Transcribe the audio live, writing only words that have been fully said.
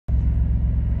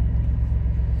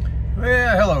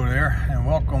Yeah, hello there, and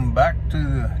welcome back to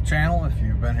the channel. If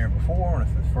you've been here before, and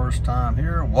if it's the first time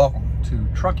here, welcome to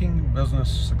Trucking Business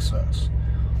Success.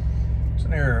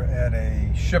 Sitting here at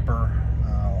a shipper,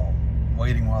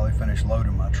 waiting while they finish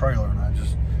loading my trailer, and I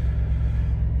just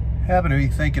happen to be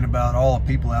thinking about all the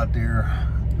people out there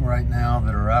right now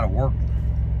that are out of work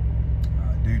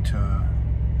due to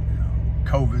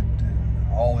COVID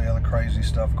and all the other crazy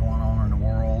stuff going on in the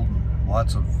world. And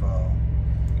lots of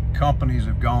companies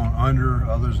have gone under,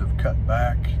 others have cut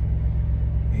back,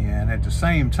 and at the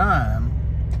same time,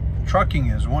 trucking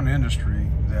is one industry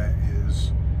that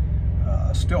is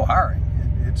still hiring.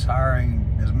 It's hiring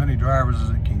as many drivers as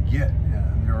it can get.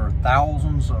 There are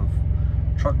thousands of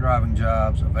truck driving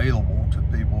jobs available to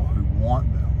people who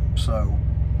want them. So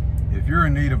if you're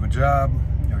in need of a job,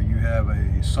 you have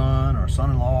a son or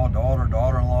son-in-law, daughter,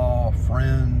 daughter-in-law,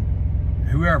 friend,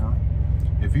 whoever,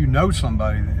 if you know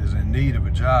somebody that is in need of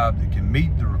a job that can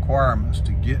meet the requirements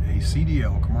to get a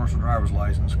CDL, commercial driver's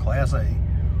license, Class A,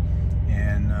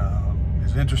 and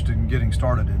is interested in getting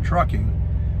started in trucking,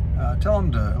 tell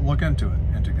them to look into it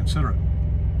and to consider it.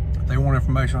 If they want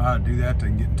information on how to do that, they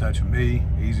can get in touch with me.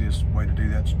 The easiest way to do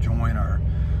that is join our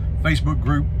Facebook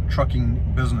group,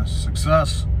 Trucking Business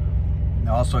Success. And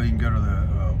also, you can go to the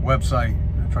website,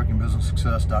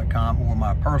 truckingbusinesssuccess.com, or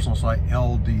my personal site,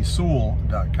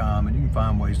 ldsewell.com, and you can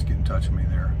find ways to get in touch with me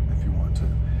there if you want to.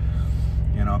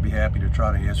 And I'll be happy to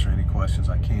try to answer any questions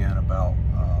I can about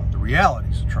the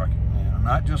realities of trucking.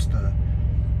 Not just the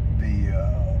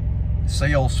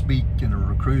sales speak and the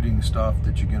recruiting stuff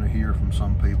that you're going to hear from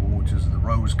some people, which is the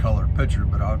rose-colored picture,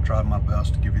 but I'll try my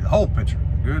best to give you the whole picture,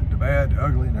 the good, the bad, the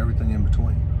ugly, and everything in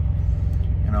between.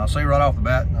 And I'll say right off the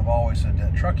bat, and I've always said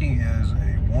that trucking is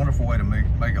a wonderful way to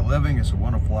make a living. It's a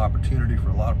wonderful opportunity for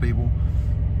a lot of people,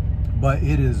 but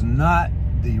it is not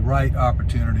the right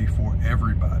opportunity for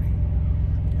everybody.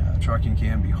 Trucking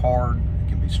can be hard, it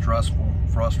can be stressful,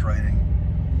 frustrating.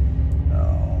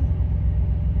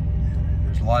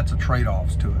 There's lots of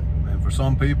trade-offs to it, and for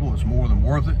some people it's more than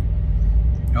worth it.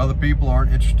 Other people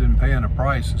aren't interested in paying the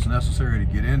price that's necessary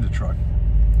to get into trucking.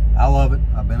 I love it.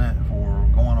 I've been in it for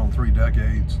going on 3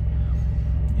 decades,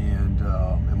 and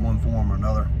in one form or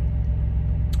another,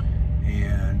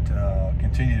 and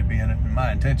continue to be in it. And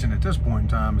my intention at this point in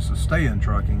time is to stay in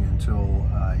trucking until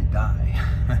I die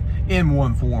in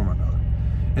one form or another.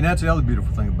 And that's the other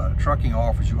beautiful thing about it. Trucking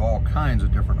offers you all kinds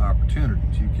of different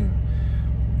opportunities. You can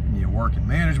work in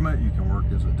management, you can work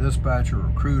as a dispatcher,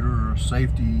 recruiter,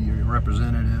 safety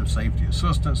representative, safety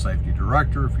assistant, safety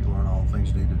director, if you learn all the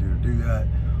things you need to do that.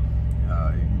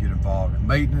 You can get involved in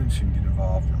maintenance, you can get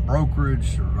involved in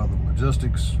brokerage or other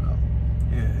logistics,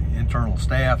 internal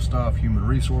staff stuff, human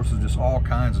resources, just all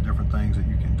kinds of different things that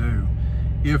you can do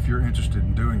if you're interested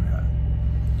in doing that.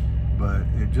 But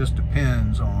it just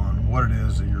depends on what it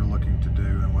is that you're looking to do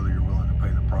and whether you're willing to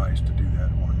pay the price to do that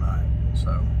one night.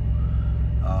 So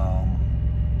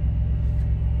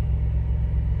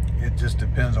it just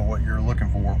depends on what you're looking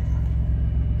for.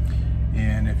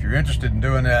 And if you're interested in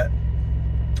doing that,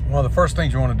 one of the first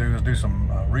things you want to do is do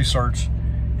some research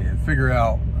and figure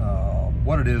out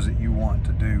what it is that you want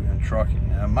to do in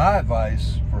trucking. And my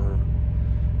advice for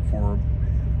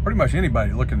pretty much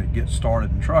anybody looking to get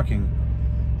started in trucking,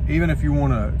 even if you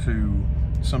want to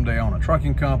someday own a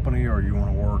trucking company, or you want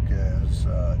to work as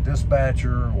a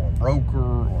dispatcher or a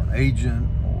broker or an agent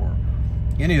or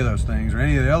any of those things, or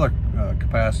any of the other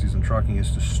capacities in trucking,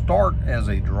 is to start as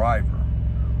a driver.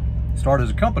 Start as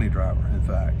a company driver, in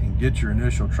fact, and get your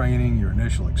initial training, your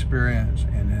initial experience,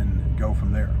 and then go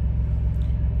from there.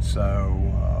 So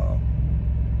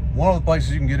one of the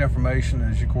places you can get information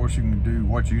is, of course, you can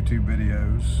watch YouTube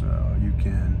videos. You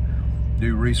can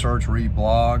do research, read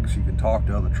blogs. You can talk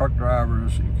to other truck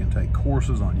drivers. You can take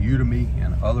courses on Udemy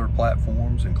and other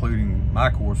platforms, including my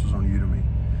courses on Udemy,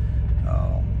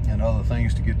 and other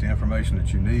things to get the information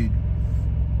that you need.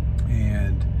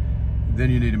 And then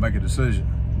you need to make a decision.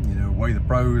 Weigh the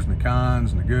pros and the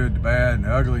cons and the good, the bad, and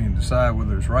the ugly, and decide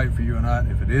whether it's right for you or not.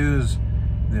 If it is,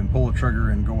 then pull the trigger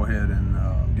and go ahead and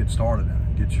get started in it.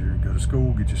 Go to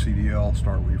school, get your CDL,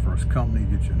 start with your first company,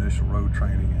 get your initial road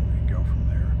training, and then go from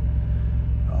there.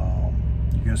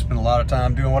 You're going to spend a lot of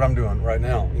time doing what I'm doing right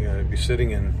now. You're going to be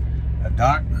sitting in a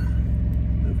dock. I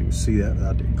don't know if you can see that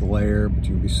without the glare, but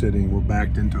you can be sitting, we're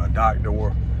backed into a dock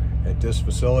door at this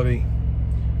facility,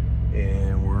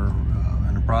 and we're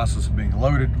in the process of being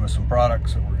loaded with some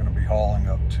products that we're going to be hauling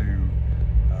up to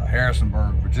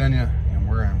Harrisonburg, Virginia, and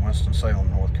we're in Winston-Salem,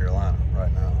 North Carolina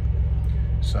right now.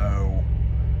 So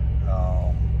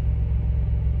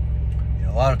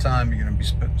a lot of time you're going to be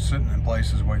sitting in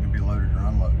places waiting to be loaded or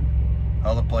unloaded.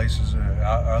 Other places,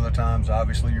 other times,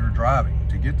 obviously, you're driving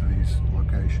to get to these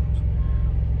locations.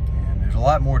 And there's a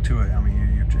lot more to it. I mean,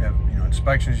 you have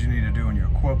inspections you need to do on your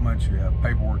equipment. You have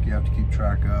paperwork you have to keep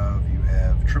track of. You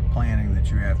have trip planning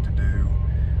that you have to do,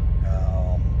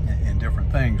 and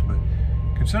different things. But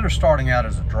consider starting out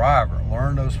as a driver.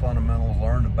 Learn those fundamentals,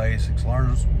 learn the basics,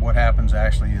 learn what happens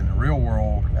actually in the real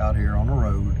world out here on the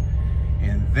road,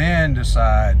 and then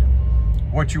decide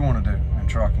what you want to do in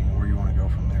trucking and where you want to go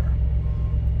from there.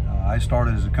 I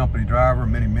started as a company driver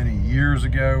many years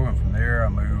ago, and from there I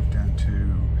moved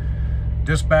into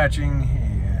dispatching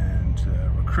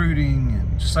and recruiting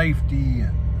and safety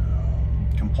and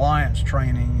compliance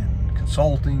training and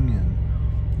consulting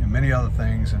and many other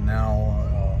things. And now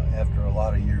after a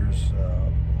lot of years,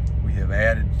 we have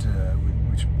added,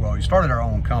 we started our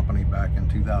own company back in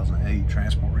 2008,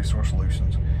 Transport Resource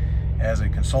Solutions, as a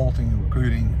consulting,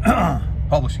 recruiting,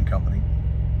 publishing company,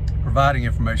 providing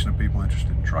information to people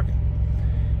interested in trucking.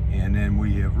 And then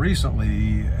we have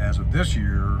recently, as of this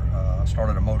year,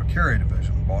 started a motor carrier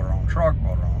division. We bought our own truck,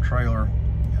 bought our own trailer,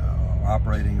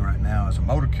 operating right now as a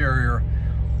motor carrier.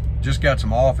 Just got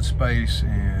some office space,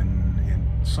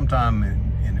 and sometime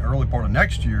in the early part of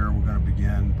next year, we're going to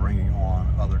begin bringing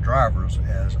on other drivers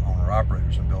as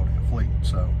owner-operators and building a fleet.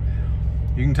 So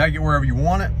you can take it wherever you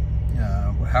want it,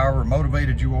 however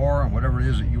motivated you are and whatever it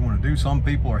is that you want to do. Some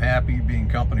people are happy being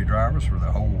company drivers for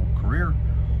their whole career.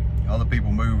 Other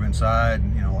people move inside,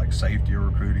 like safety or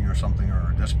recruiting or something,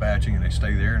 or dispatching, and they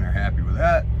stay there and they're happy with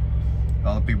that.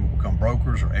 Other people become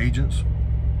brokers or agents.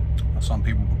 Some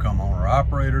people become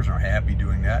owner-operators and are happy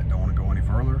doing that, don't want to go any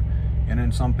further. And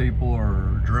then some people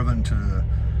are driven to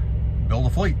build a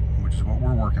fleet, which is what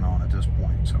we're working on at this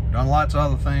point. So we've done lots of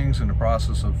other things in the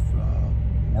process of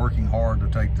working hard to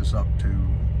take this up to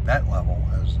that level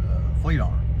as a fleet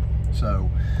owner. So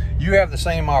you have the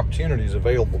same opportunities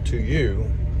available to you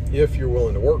if you're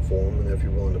willing to work for them and if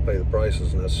you're willing to pay the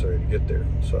prices necessary to get there.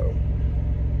 So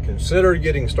consider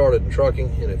getting started in trucking,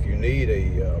 and if you need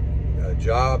a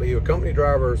job, even company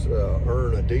drivers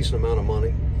earn a decent amount of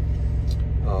money.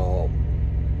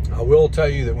 I will tell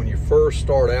you that when you first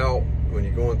start out, when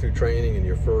you're going through training and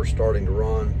you're first starting to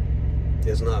run,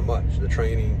 it's not much. The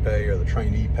training pay or the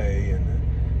trainee pay and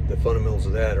the fundamentals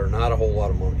of that are not a whole lot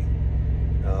of money.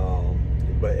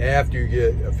 But after you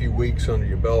get a few weeks under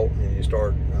your belt and you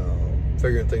start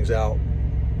figuring things out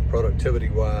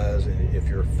productivity-wise, and if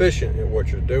you're efficient at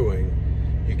what you're doing,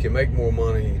 you can make more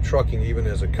money trucking even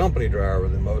as a company driver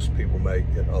than most people make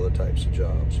at other types of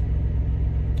jobs.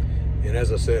 And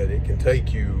as I said, it can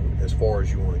take you as far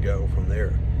as you want to go from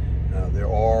there.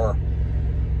 There are,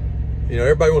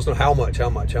 everybody wants to know how much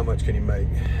can you make?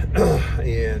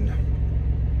 And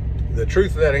the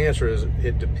truth of that answer is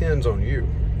it depends on you.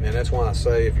 And that's why I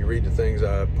say, if you read the things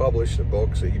I publish, the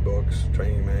books, the ebooks,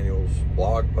 training manuals,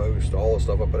 blog posts, all the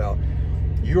stuff I put out,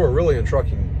 you are really in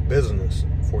trucking business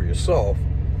for yourself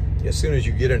as soon as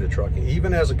you get into trucking,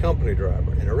 even as a company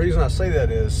driver. And the reason I say that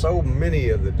is so many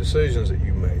of the decisions that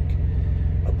you make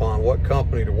upon what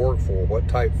company to work for, what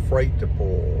type of freight to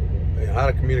pull, how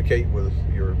to communicate with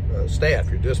your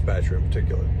staff, your dispatcher in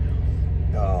particular,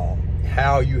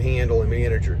 how you handle and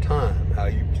manage your time, how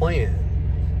you plan.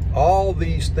 All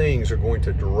these things are going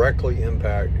to directly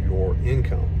impact your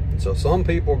income. And so some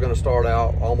people are going to start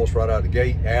out almost right out of the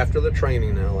gate after the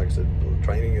training. Now, like I said, the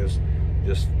training is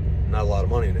just not a lot of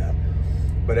money now.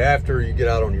 But after you get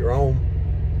out on your own,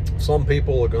 some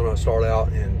people are going to start out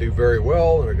and do very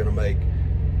well and are going to make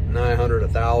 $900,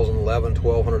 $1,000, $1,100,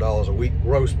 $1,200 a week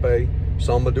gross pay.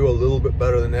 Some will do a little bit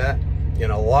better than that,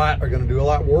 and a lot are going to do a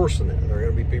lot worse than that. There are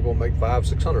going to be people who make $500,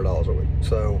 $600 a week.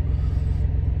 So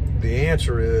the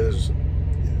answer is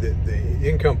the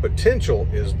income potential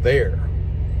is there,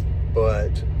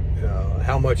 but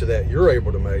how much of that you're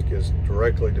able to make is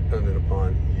directly dependent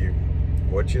upon you,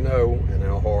 what you know, and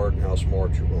how hard and how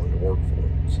smart you're willing to work for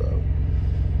it. So,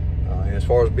 and as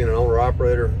far as being an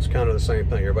owner-operator, it's kind of the same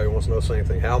thing. Everybody wants to know the same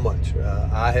thing. How much?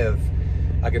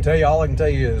 I can tell you, all I can tell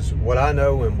you is what I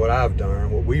know and what I've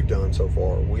done, what we've done so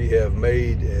far. We have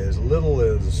made as little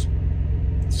as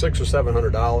 $600 or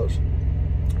 $700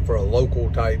 for a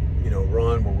local type,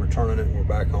 run where we're turning it and we're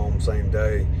back home same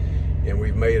day. And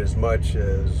we've made as much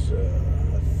as,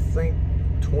 I think,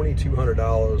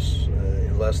 $2,200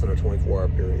 in less than a 24-hour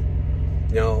period.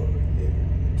 Now,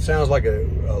 it sounds like a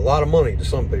lot of money to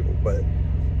some people, but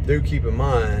do keep in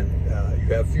mind,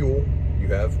 you have fuel, you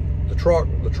have the truck,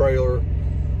 the trailer,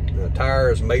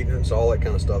 tires, maintenance, all that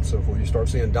kind of stuff. So if you start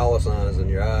seeing dollar signs in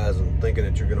your eyes and thinking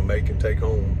that you're going to make and take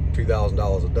home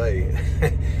 $2,000 a day,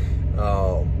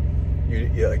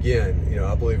 again,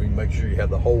 I believe you make sure you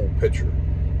have the whole picture.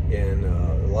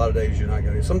 And lot of days you're not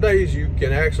going to. Some days you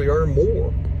can actually earn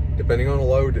more depending on the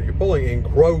load that you're pulling in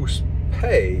gross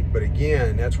pay. But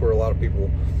again, that's where a lot of people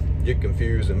get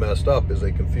confused and messed up, is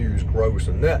they confuse gross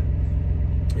and net.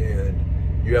 And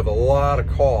you have a lot of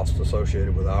costs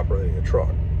associated with operating a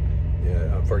truck.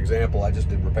 Yeah, for example, I just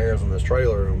did repairs on this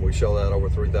trailer and we shelled out over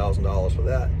 $3,000 for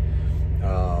that.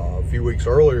 A few weeks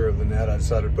earlier than that, I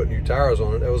decided to put new tires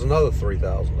on it. That was another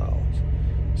 $3,000.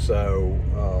 So,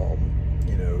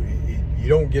 you know, you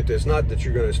don't get to, it's not that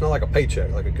it's not like a paycheck,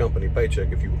 like a company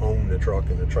paycheck. If you own the truck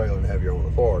and the trailer and have your own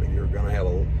authority, you're going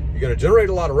to generate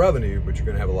a lot of revenue, but you're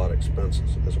going to have a lot of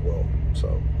expenses as well.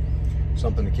 So,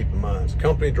 something to keep in mind. As a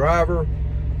company driver,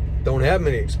 don't have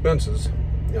many expenses.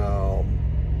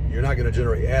 You're not going to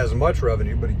generate as much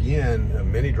revenue, but again,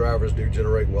 many drivers do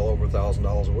generate well over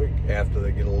 $1,000 a week after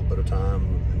they get a little bit of time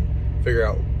and figure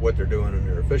out what they're doing, and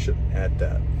they're efficient at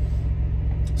that.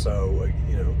 So,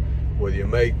 you know, whether you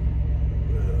make,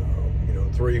 you know,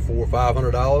 $300, $400,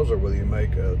 $500, or whether you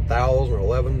make $1,000 or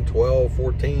 $11, $12,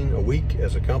 $14 a week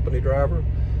as a company driver,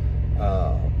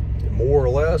 more or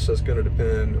less, it's going to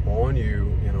depend on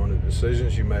you and on the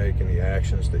decisions you make and the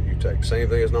actions that you take. Same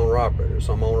thing as an owner-operator.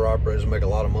 Some owner-operators make a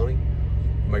lot of money,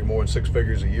 make more than 6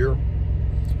 figures a year.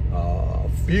 A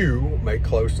few make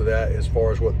close to that as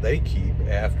far as what they keep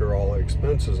after all the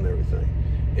expenses and everything.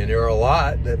 And there are a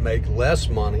lot that make less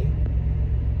money,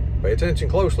 pay attention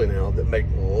closely now, that make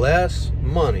less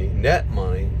money, net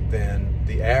money, than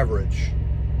the average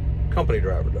company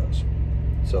driver does.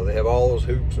 So they have all those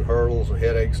hoops and hurdles and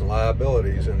headaches and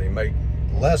liabilities, and they make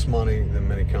less money than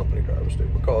many company drivers do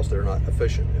because they're not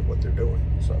efficient in what they're doing.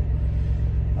 So,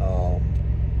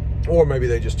 or maybe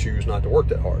they just choose not to work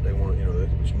that hard. They want to, you know,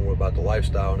 it's more about the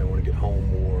lifestyle, and they want to get home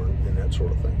more and that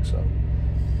sort of thing. So,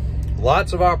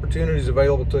 lots of opportunities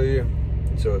available to you.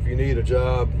 And so if you need a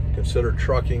job, consider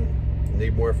trucking.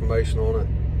 Need more information on it,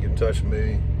 get in touch with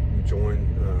me. You join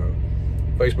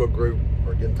Facebook group,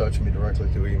 or get in touch with me directly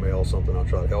through email, something I'll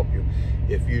try to help you.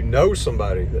 If you know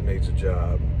somebody that needs a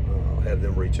job, have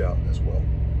them reach out as well.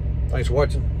 Thanks for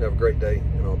watching. Have a great day,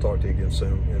 and I'll talk to you again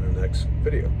soon in the next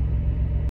video.